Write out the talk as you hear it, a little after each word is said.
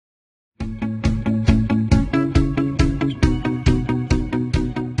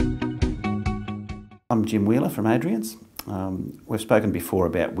I'm Jim Wheeler from Adrian's. We've spoken before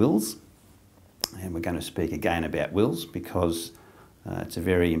about wills, and we're going to speak again about wills because it's a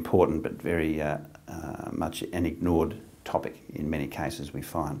very important but very much an ignored topic in many cases, we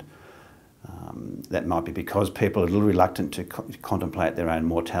find. That might be because people are a little reluctant to contemplate their own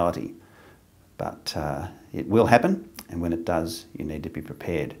mortality, but it will happen, and when it does, you need to be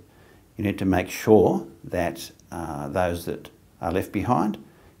prepared. You need to make sure that those that are left behind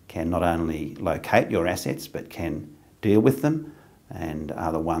can not only locate your assets but can deal with them and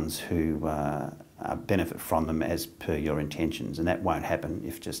are the ones who benefit from them as per your intentions, and that won't happen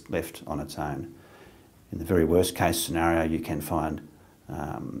if just left on its own. In the very worst case scenario, you can find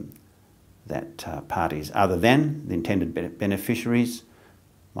that parties other than the intended beneficiaries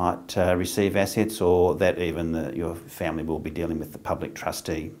might receive assets, or that even your family will be dealing with the public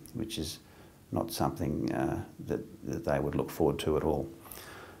trustee, which is not something that they would look forward to at all.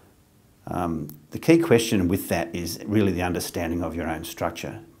 The key question with that is really the understanding of your own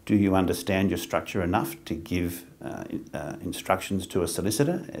structure. Do you understand your structure enough to give instructions to a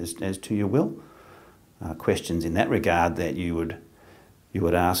solicitor as to your will? Questions in that regard that you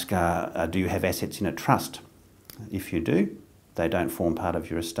would ask do you have assets in a trust? If you do, they don't form part of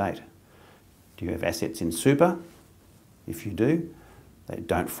your estate. Do you have assets in super? If you do, they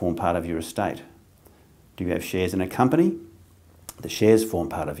don't form part of your estate. Do you have shares in a company? The shares form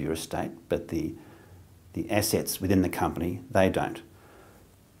part of your estate, but the assets within the company, they don't.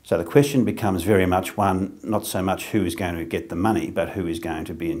 So the question becomes very much one, not so much who is going to get the money, but who is going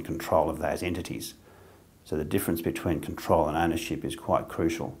to be in control of those entities. So the difference between control and ownership is quite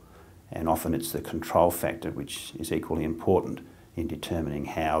crucial, and often it's the control factor which is equally important in determining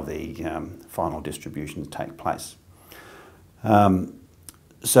how the final distributions take place.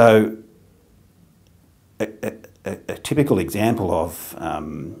 So a typical example of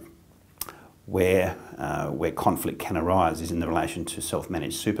where conflict can arise is in the relation to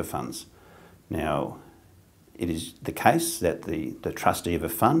self-managed super funds. Now, it is the case that the trustee of a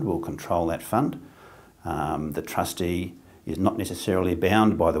fund will control that fund. The trustee is not necessarily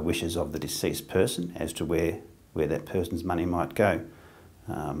bound by the wishes of the deceased person as to where that person's money might go.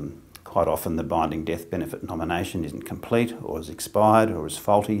 Quite often the binding death benefit nomination isn't complete, or is expired, or is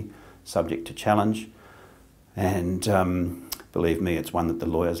faulty, subject to challenge. And believe me, it's one that the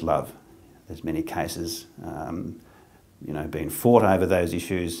lawyers love. There's many cases being fought over those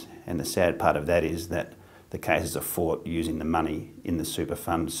issues, and the sad part of that is that the cases are fought using the money in the super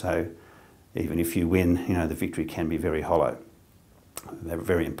fund, so even if you win, the victory can be very hollow. They're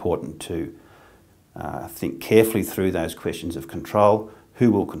very important to think carefully through those questions of control,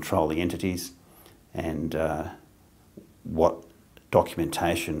 who will control the entities, and what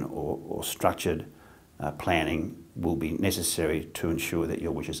documentation or structured planning will be necessary to ensure that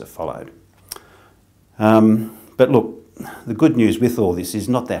your wishes are followed. But look, the good news with all this is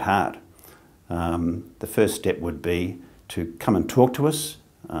not that hard. The first step would be to come and talk to us.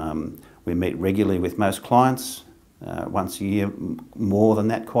 We meet regularly with most clients, once a year, more than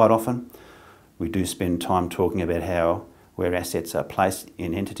that quite often. We do spend time talking about where assets are placed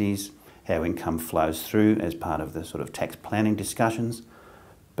in entities, how income flows through as part of the sort of tax planning discussions.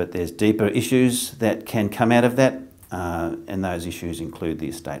 But there's deeper issues that can come out of that, and those issues include the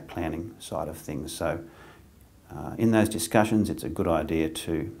estate planning side of things. So in those discussions, it's a good idea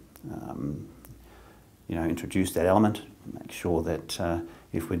to introduce that element, make sure that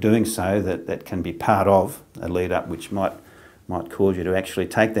if we're doing so, that can be part of a lead up which might cause you to actually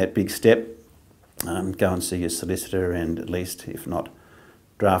take that big step, go and see your solicitor, and at least, if not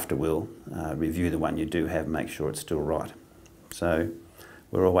draft a will, review the one you do have, make sure it's still right. So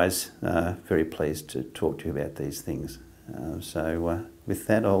we're always very pleased to talk to you about these things. So with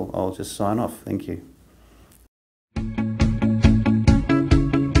that, I'll just sign off. Thank you.